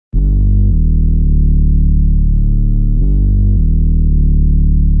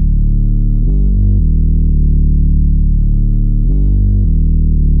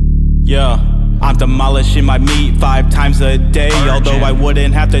Yeah, I'm demolishing my meat 5 times a day. Although I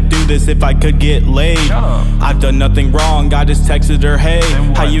wouldn't have to do this if I could get laid. Shut up. I've done nothing wrong, I just texted her, hey,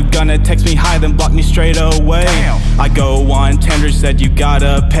 how you gonna text me hi then block me straight away? Damn. I go on Tinder, said you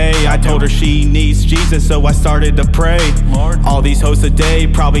gotta pay. I told her she needs Jesus, so I started to pray. Lord. All these hoes today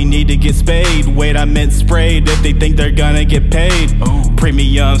probably need to get spayed. Wait, I meant sprayed if they think they're gonna get paid. Ooh.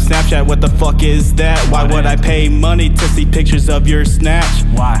 Premium Snapchat, what the fuck is that? Why would I pay money to see pictures of your snatch?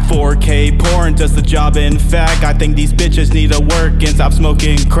 Why? 4K porn does the job. In fact, I think these bitches need to work and stop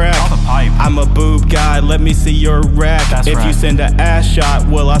smoking crack. Call the pipe. I'm a boob guy, let me see your rack. That's if right. you send an ass shot,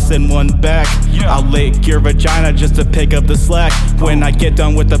 will I send one back? Yeah. I'll lick your vagina just to pick up the slack. When I get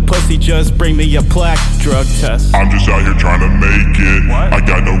done with the pussy, just bring me a plaque. Drug test. I'm just out here trying to make it. What? I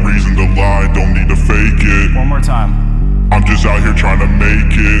got no reason to lie, don't need to fake it. One more time. I'm just out here trying to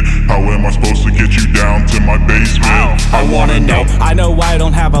make it. How am I supposed to get you down to my basement? Ow. I wanna know. I know I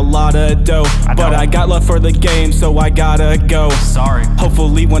don't have a lot of dough, but I got love for the game, so I gotta go. Sorry.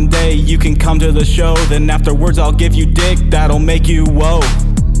 Hopefully one day you can come to the show. Then afterwards I'll give you dick, that'll make you whoa.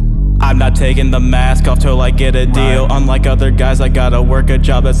 I'm not taking the mask off till I get a deal. Right. Unlike other guys, I gotta work a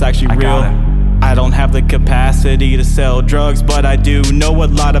job that's actually real. I don't have the capacity to sell drugs, but I do know a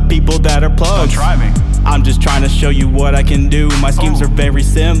lot of people that are plugs. Don't try me. I'm just trying to show you what I can do. My schemes are very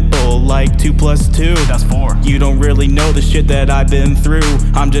simple, like 2 + 2. That's 4. You don't really know the shit that I've been through.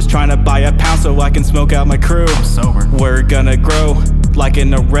 I'm just trying to buy a pound so I can smoke out my crew. I'm sober. We're gonna grow like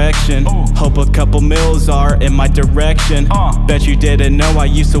an erection. Ooh. Hope a couple mils are in my direction. Bet you didn't know I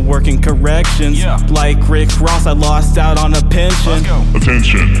used to work in corrections. Yeah. Like Rick Ross, I lost out on a pension. Let's go.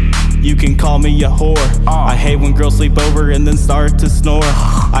 Attention. You can call me a whore. I hate when girls sleep over and then start to snore.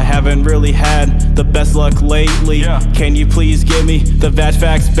 I haven't really had the best luck lately. Yeah. Can you please give me the vag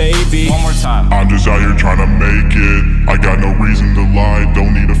facts, baby? One more time. I'm just out here trying to make it. I got no reason to lie,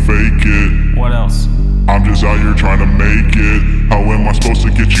 don't need to fake it. What else? I'm just out here trying to make it. How am I supposed to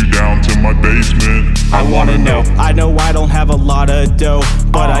get you down to my basement? I wanna know. I know I don't have a lot of dough,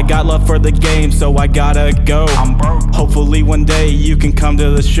 but I got love for the game, so I gotta go. I'm broke. Hopefully one day you can come to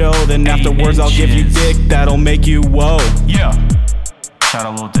the show. Then 8 afterwards I'll give you inches. dick, that'll make you whoa. Yeah. Shout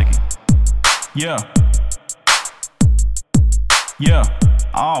out little Dicky. Yeah. Yeah.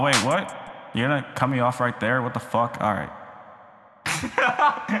 Oh, wait, what? You're gonna cut me off right there? What the fuck? Alright.